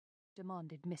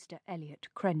demanded Mr. Elliot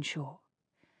Crenshaw.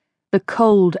 The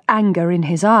cold anger in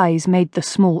his eyes made the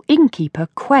small innkeeper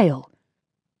quail.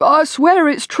 "I swear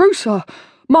it's true, sir.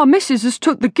 My missus has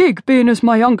took the gig, being as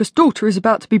my youngest daughter is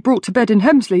about to be brought to bed in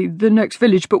Hemsley, the next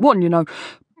village but one, you know.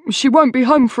 She won't be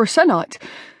home for a se'nnight.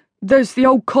 There's the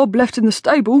old cob left in the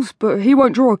stables, but he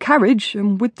won't draw a carriage,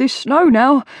 and with this snow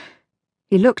now—"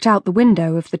 He looked out the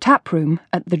window of the tap-room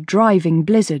at the driving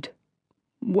blizzard.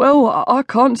 "Well, I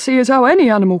can't see as how any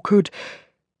animal could."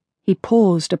 He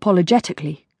paused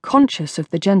apologetically, conscious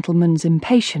of the gentleman's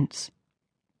impatience.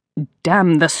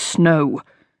 "Damn the snow,"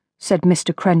 said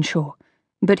Mr. Crenshaw,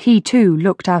 but he too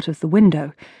looked out of the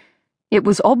window. It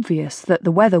was obvious that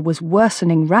the weather was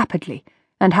worsening rapidly,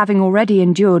 and having already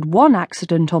endured one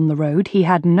accident on the road, he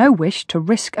had no wish to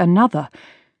risk another.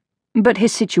 But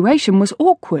his situation was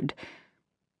awkward.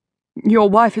 "Your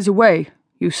wife is away,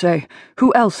 you say.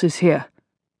 Who else is here?"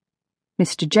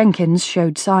 Mr. Jenkins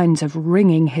showed signs of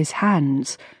wringing his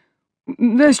hands.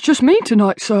 "There's just me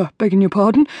tonight, sir, begging your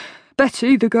pardon.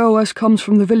 Betty, the girl as comes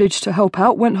from the village to help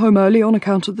out, went home early on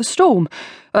account of the storm.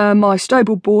 My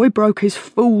stable boy broke his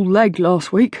full leg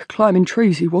last week. Climbing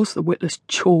trees he was, the witless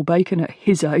chawbacon at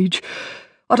his age.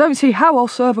 I don't see how I'll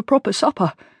serve a proper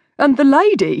supper. And the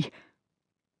lady—"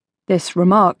 This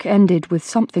remark ended with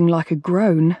something like a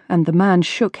groan, and the man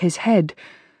shook his head.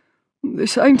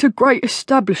 "This ain't a great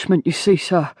establishment, you see,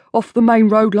 sir. Off the main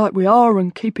road like we are,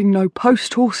 and keeping no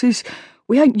post horses.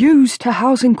 We ain't used to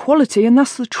housing quality, and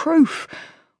that's the truth.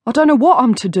 I don't know what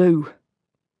I'm to do."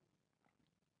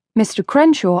 Mr.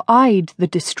 Crenshaw eyed the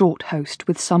distraught host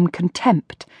with some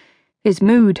contempt. His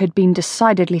mood had been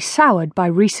decidedly soured by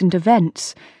recent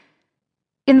events.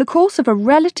 In the course of a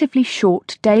relatively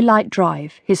short daylight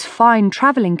drive, his fine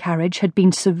travelling carriage had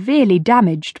been severely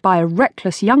damaged by a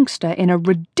reckless youngster in a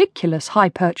ridiculous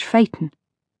high-perch phaeton.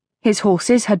 His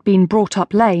horses had been brought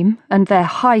up lame, and their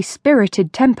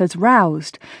high-spirited tempers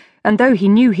roused, and though he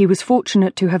knew he was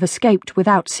fortunate to have escaped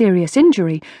without serious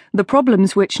injury, the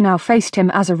problems which now faced him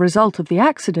as a result of the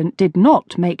accident did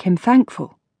not make him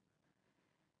thankful.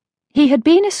 He had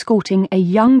been escorting a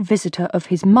young visitor of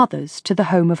his mother's to the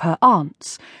home of her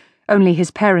aunts. Only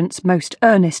his parents' most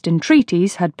earnest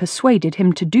entreaties had persuaded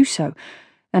him to do so,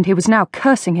 and he was now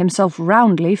cursing himself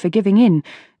roundly for giving in,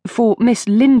 for Miss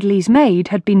Lindley's maid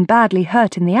had been badly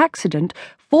hurt in the accident,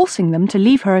 forcing them to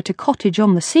leave her at a cottage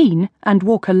on the scene and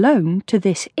walk alone to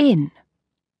this inn.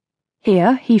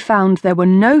 Here he found there were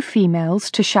no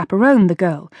females to chaperone the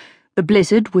girl. The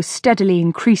blizzard was steadily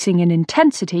increasing in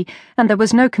intensity, and there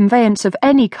was no conveyance of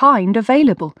any kind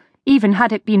available, even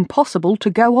had it been possible to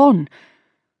go on.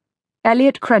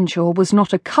 Elliot Crenshaw was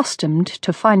not accustomed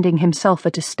to finding himself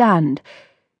at a stand,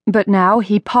 but now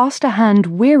he passed a hand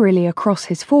wearily across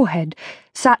his forehead,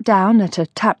 sat down at a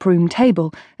tap-room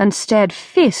table, and stared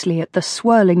fiercely at the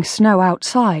swirling snow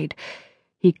outside.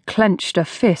 He clenched a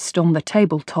fist on the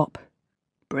tabletop.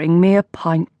 "Bring me a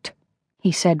pint,"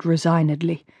 he said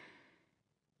resignedly.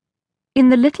 In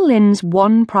the little inn's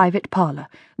one private parlour,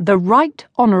 the Right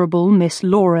Honourable Miss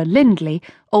Laura Lindley,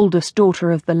 oldest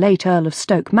daughter of the late Earl of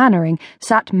Stoke Mannering,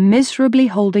 sat miserably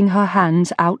holding her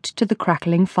hands out to the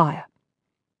crackling fire.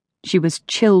 She was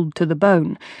chilled to the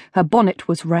bone, her bonnet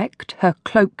was wrecked, her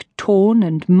cloak torn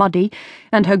and muddy,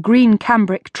 and her green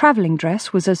cambric travelling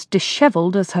dress was as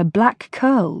dishevelled as her black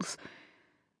curls.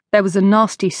 There was a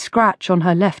nasty scratch on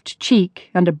her left cheek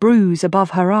and a bruise above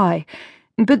her eye,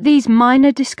 but these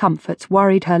minor discomforts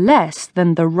worried her less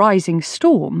than the rising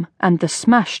storm and the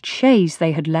smashed chaise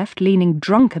they had left leaning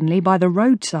drunkenly by the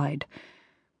roadside.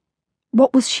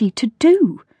 What was she to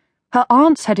do? Her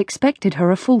aunts had expected her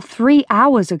a full 3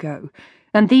 hours ago,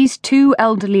 and these two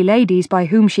elderly ladies by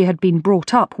whom she had been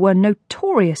brought up were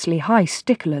notoriously high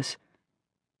sticklers.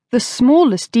 The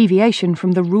smallest deviation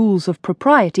from the rules of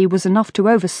propriety was enough to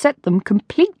overset them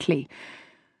completely.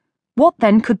 What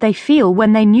then could they feel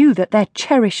when they knew that their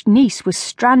cherished niece was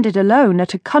stranded alone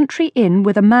at a country inn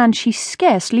with a man she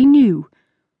scarcely knew?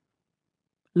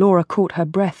 Laura caught her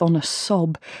breath on a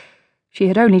sob. She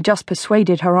had only just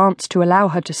persuaded her aunts to allow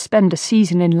her to spend a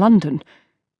season in London.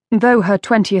 Though her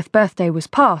 20th birthday was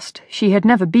past, she had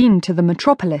never been to the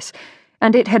metropolis,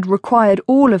 and it had required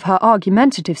all of her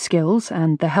argumentative skills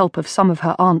and the help of some of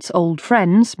her aunt's old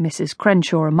friends, Mrs.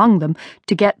 Crenshaw among them,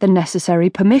 to get the necessary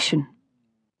permission.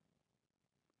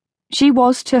 She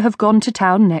was to have gone to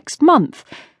town next month,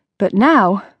 but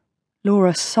now—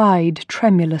 Laura sighed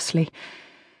tremulously.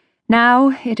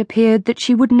 Now it appeared that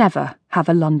she would never have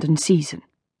a London season.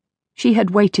 She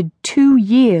had waited 2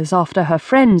 years after her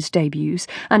friends' debuts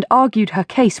and argued her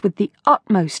case with the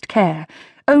utmost care,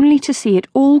 only to see it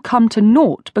all come to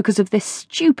naught because of this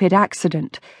stupid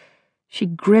accident. She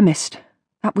grimaced.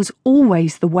 That was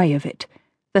always the way of it.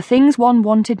 The things one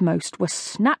wanted most were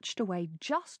snatched away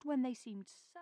just when they seemed so